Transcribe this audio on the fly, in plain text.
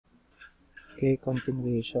Okay,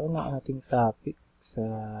 continuation ng ating topic sa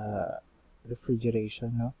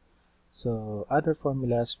refrigeration, no? So, other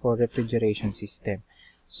formulas for refrigeration system.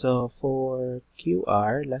 So, for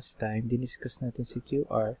QR, last time, diniscuss natin si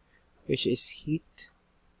QR, which is heat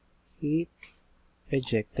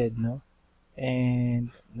rejected, no?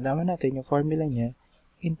 And, nalaman natin yung formula niya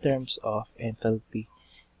in terms of enthalpy.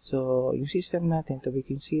 So, yung system natin to be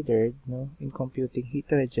considered, no, in computing heat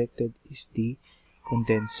rejected is the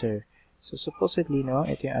condenser. So, supposedly, no,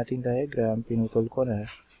 ito yung ating diagram, pinutol ko na.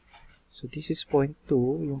 So, this is point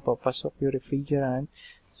 2, yung papasok yung refrigerant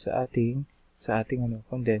sa ating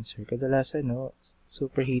condenser. Kadalasan, no,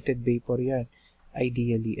 superheated vapor yan,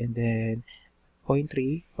 ideally. And then, point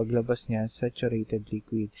 3, paglabas niya, saturated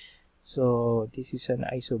liquid. So, this is an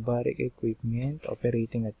isobaric equipment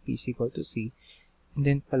operating at P is equal to C. And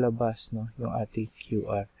then, palabas, no, yung ating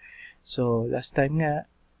QR. So, last time nga,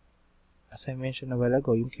 as I mentioned a while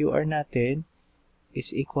ago, yung QR natin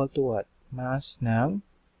is equal to what? Mass ng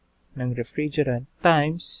refrigerant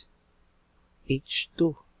times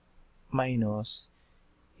H2 minus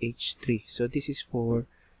H3. So, this is for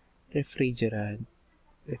refrigerant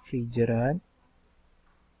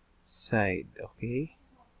side. Okay?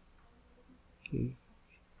 Okay.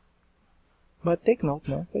 But take note,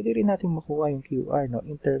 no? Pwede rin natin makuha yung QR, no?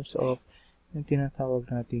 In terms of yung tinatawag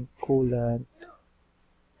nating coolant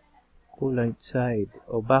side.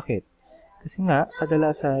 O bakit? Kasi nga,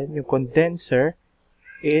 kadalasan yung condenser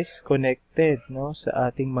is connected, no,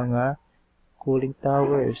 sa ating mga cooling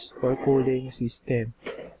towers or cooling system.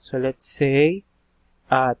 So, let's say,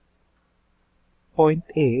 at point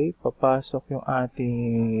A, papasok yung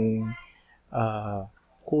ating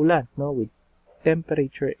coolant, no, with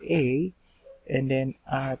temperature A, and then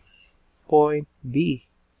at point B,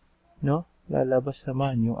 no, lalabas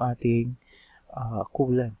naman yung ating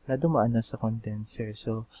coolant na dumaan na sa condenser.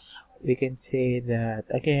 So, we can say that,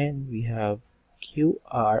 again, we have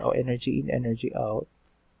QR, or energy in, energy out,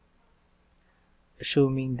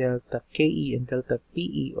 assuming delta KE and delta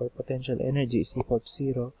PE, or potential energy, is equal to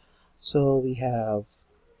 0. So, we have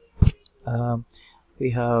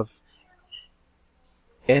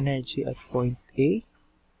energy at point A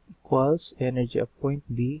equals energy at point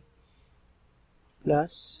B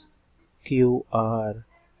plus QR.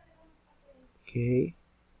 Okay.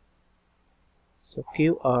 So,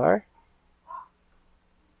 QR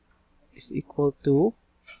is equal to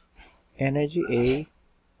energy A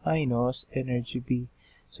minus energy B.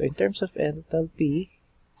 So, in terms of enthalpy,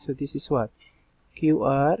 so this is what?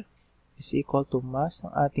 QR is equal to mass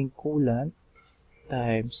ng ating coolant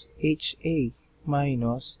times HA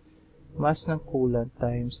minus mass ng coolant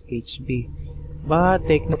times HB. But,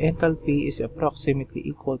 take note, enthalpy is approximately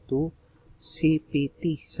equal to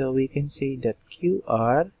CPT. So, we can say that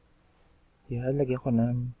QR, yan, lagyan ko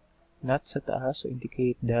ng not sa taas, so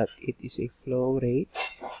indicate that it is a flow rate.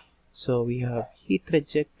 So, we have heat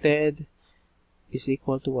rejected is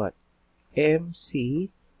equal to what? MC,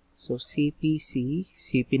 so CPC,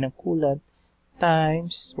 CP ng coolant,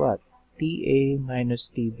 times what? TA minus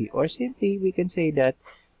TB. Or simply, we can say that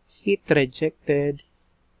heat rejected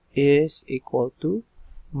is equal to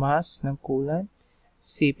mass ng coolant,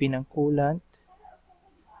 CP ng coolant,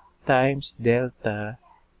 times delta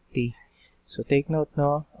T. So, take note,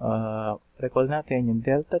 no? Recall natin yung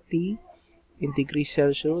delta T in degrees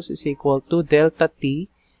Celsius is equal to delta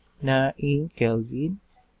T na in Kelvin.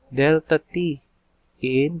 Delta T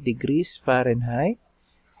in degrees Fahrenheit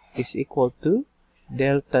is equal to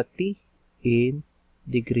delta T in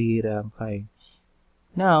degree Rankine.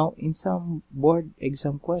 Now, in some board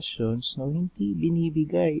exam questions, no, hindi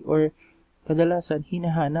binibigay or kadalasan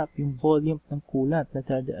hinahanap yung volume ng coolant na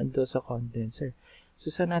dadaan doon sa condenser. So,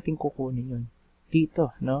 saan natin kukunin yun?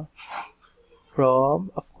 Dito, no? From,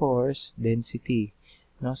 of course, density.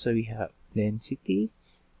 No? So, we have density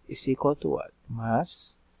is equal to what?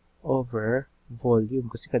 Mass over volume.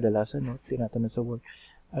 Kasi kadalasan, no, tinatanong sa board,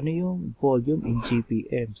 ano yung volume in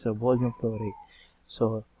GPM? So, volume flow rate.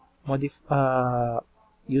 So,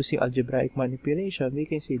 using algebraic manipulation, we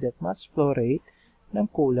can see that mass flow rate ng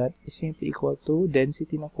coolant is simply equal to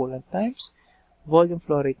density ng coolant times volume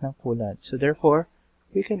flow rate ng coolant. So, therefore,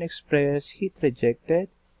 we can express heat rejected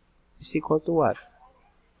is equal to what?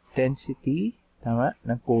 Density, tama,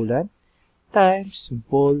 ng coolant times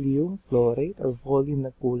volume flow rate or volume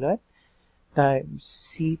ng coolant times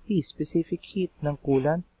CP, specific heat ng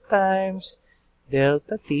coolant, times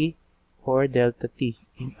delta T or delta T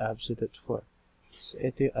in absolute form. So,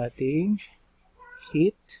 ito yung ating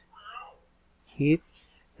heat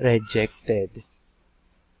rejected.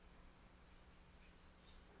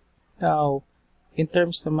 Now, in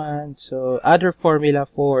terms naman, so other formula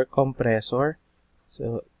for compressor.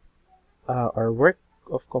 So, our work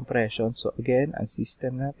of compression. So, again, ang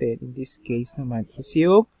system natin, in this case naman, is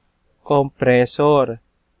yung compressor.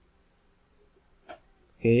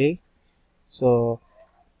 Okay? So,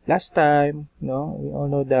 last time, no, we all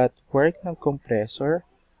know that work ng compressor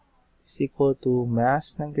is equal to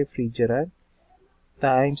mass ng refrigerant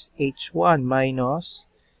times H1 minus,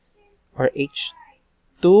 or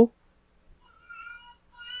H2.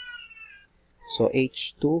 So,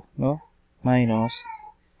 H2, no, minus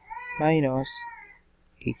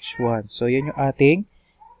H1. So, yan yung ating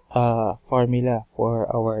formula for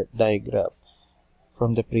our diagram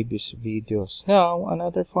from the previous videos. Now,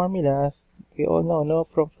 another formulas, we all know, no,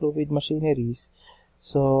 from fluid machineries.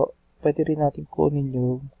 So, pwede rin natin kunin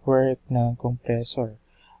yung work ng compressor.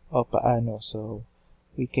 O paano? So,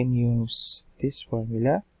 we can use this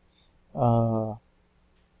formula.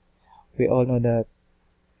 We all know that,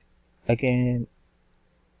 again,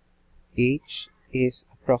 H is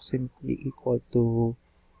approximately equal to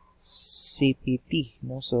CPT.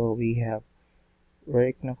 No? So, we have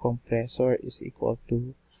work ng compressor is equal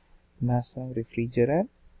to mass ng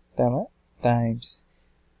refrigerant, tama? Times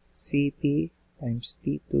CP times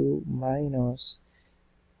T2 minus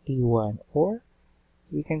T1. Or,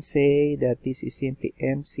 we can say that this is simply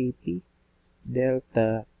MCP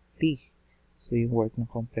delta T. So, yung work ng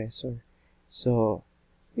compressor. So,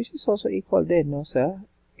 which is also equal din, no, sa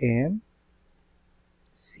MCP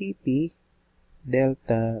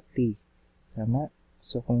delta T. Tama?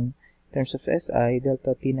 So, kung in terms of SI,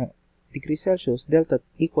 delta T ng degree Celsius, delta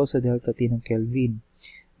equals sa delta T ng Kelvin.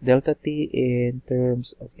 Delta T in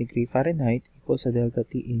terms of degree Fahrenheit equals sa delta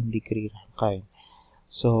T in degree Rankine.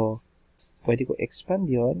 So, pwede ko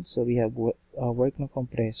expand yon. So, we have work ng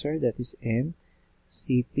compressor, that is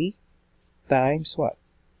MCP times what?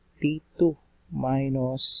 T2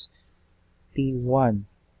 minus T1.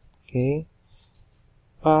 Okay?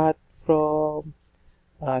 But from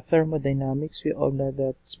thermodynamics, we all know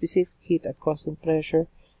that specific heat at constant pressure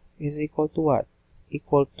is equal to what?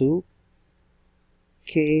 Equal to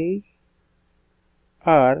K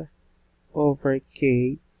R over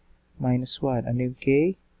K minus 1. Ano yung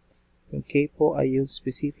K? Yung K po ay yung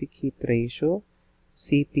specific heat ratio,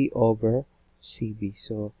 CP over CB.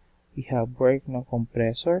 So, we have work ng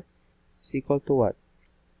compressor is equal to what?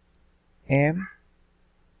 M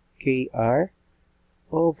KR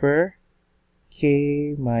over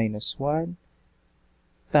K minus 1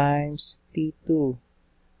 times T2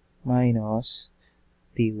 minus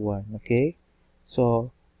T1. Okay?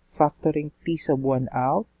 So, factoring T sub 1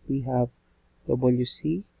 out, we have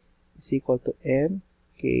WC is equal to M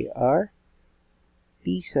KR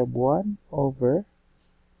T sub 1 over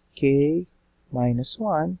K minus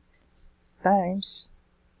 1 times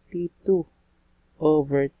T2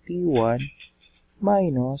 over T1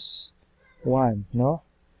 minus 1, no?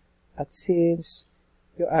 At since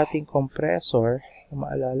yung ating compressor, kung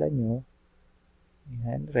maalala nyo,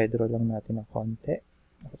 yan, red roll lang natin ng konti.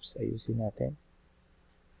 Oops, ayusin natin.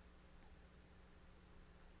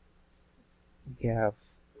 We have,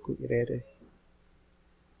 okay.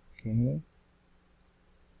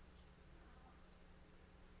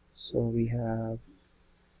 So, we have,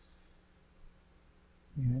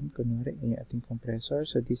 yan, kunwari, yung ating compressor.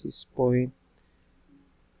 So, this is 0.2,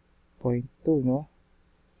 no?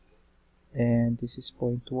 And this is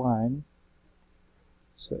 0.1.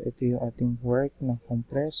 So, ito yung ating work ng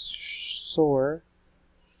compressor.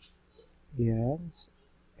 Yan.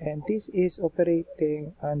 And this is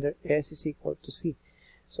operating under S is equal to C.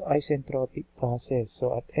 So, isentropic process.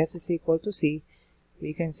 So, at S is equal to C,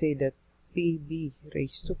 we can say that PB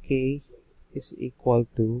raised to K is equal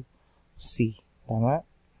to C. Tama?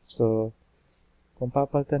 So, kung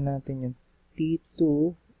papalitan natin yung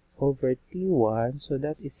T2 over T1, so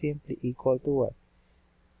that is simply equal to what?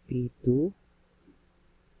 P2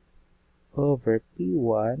 over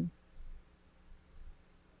P1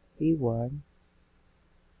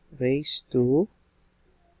 raised to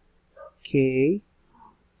K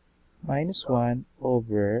minus 1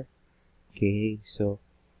 over K. So,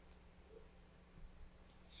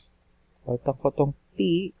 palitan ko tong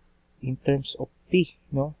P in terms of P,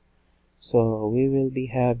 no? So, we will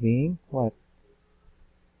be having what?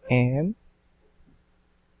 M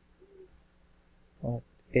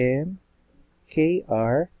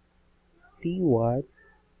KR T1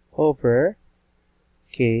 over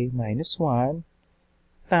K minus 1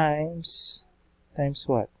 times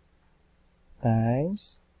what?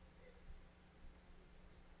 Times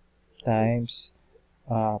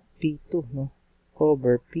P2, no?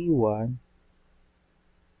 Over P1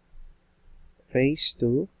 raised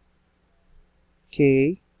to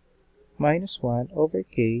K minus 1 over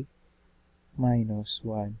K minus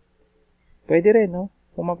 1. Pwede rin, no?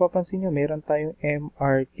 Kung mapapansin nyo, meron tayong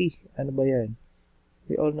MRT. Ano ba yan?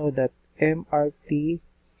 We all know that MRT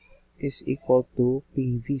is equal to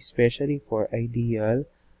PV, especially for ideal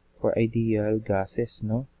gases,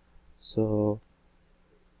 no? So,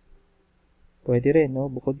 pwede rin,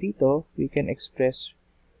 no? Bukod dito, we can express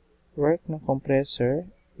work ng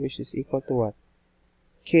compressor, which is equal to what?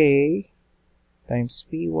 K times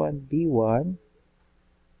P1B1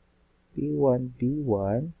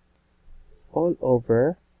 all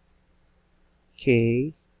over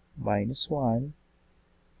K minus 1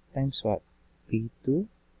 times what?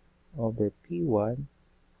 P2 over P1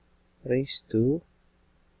 raised to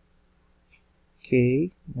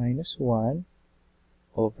K minus 1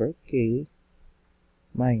 over K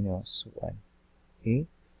minus 1.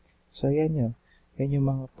 Okay? So, yan yun. Yan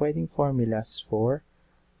yung mga pwedeng formulas for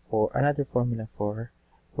another formula for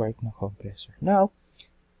work ng compressor. Now,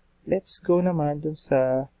 let's go naman dun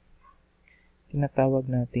sa tinatawag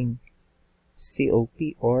nating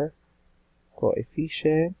COP or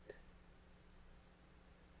coefficient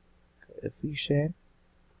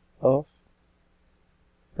of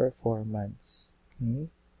performance.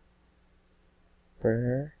 Okay?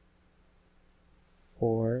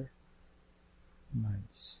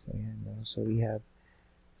 Performance. Ayan, no? So, we have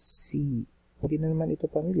C. Hindi na naman ito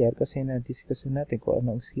familiar kasi na-discuss natin kung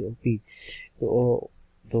ano ang COP.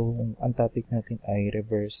 Doon ang topic natin ay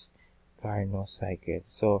reverse Carnot cycle.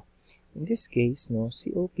 So, in this case, no,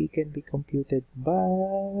 COP can be computed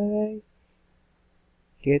by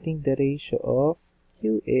getting the ratio of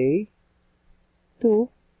QA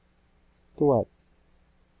to what?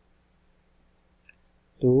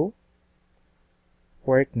 To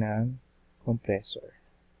work ng compressor.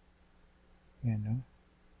 Yan, no?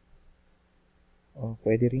 O,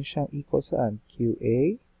 pwede rin siyang equal saan?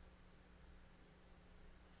 QA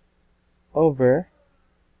over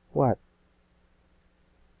what?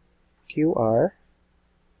 QR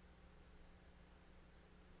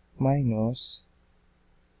minus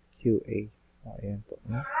QA. Ayan po.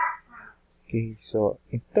 No? Okay, so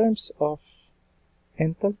in terms of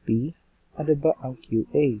enthalpy, ano ba ang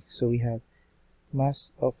QA? So we have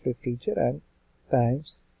mass of refrigerant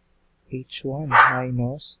times H1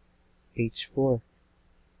 minus H4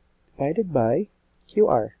 divided by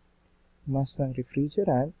QR. Mass ng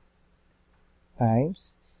refrigerant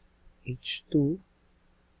times H2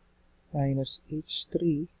 minus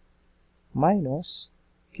H3 minus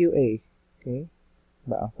QA. Okay?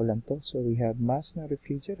 Baan ko lang to. So, we have mass ng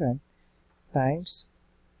refrigerant times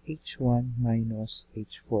H1 minus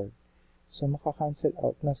H4. So, makakancel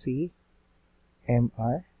out na si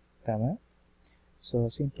MR. Tama? So,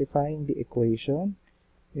 simplifying the equation,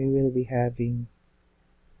 we will be having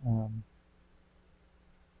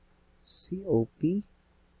COP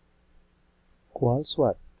equals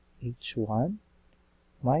what? H1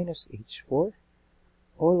 minus H4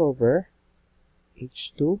 all over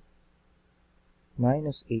H2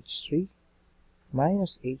 minus H3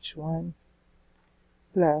 minus H1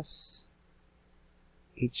 plus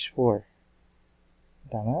H4.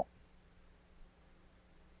 Tama?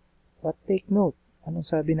 But take note, anong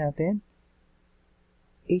sabi natin?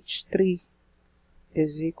 H3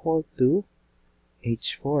 is equal to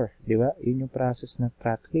H4. Di ba? Yun yung process ng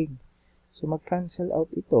throttling. So, mag-cancel out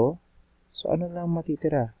ito. So, ano lang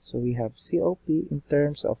matitira? So, we have COP in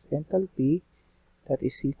terms of enthalpy that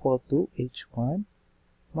is equal to H1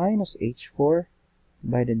 minus H4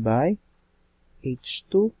 divided by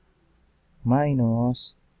H2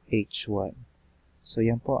 minus H1. So,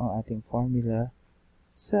 yan po ang ating formula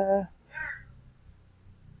sa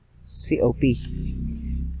COP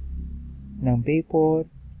ng vapor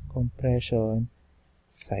compression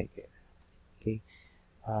cycle. Okay.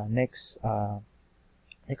 Next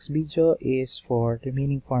video is for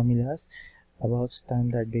remaining formulas about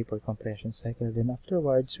standard vapor compression cycle. Then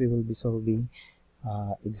afterwards, we will be solving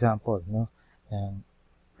example, no, ng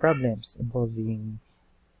problems involving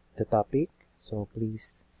the topic. So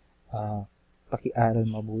please paki-aral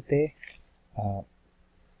mabuti.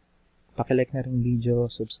 Paki-like na rin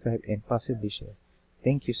video, subscribe, and possibly share.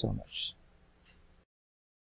 Thank you so much.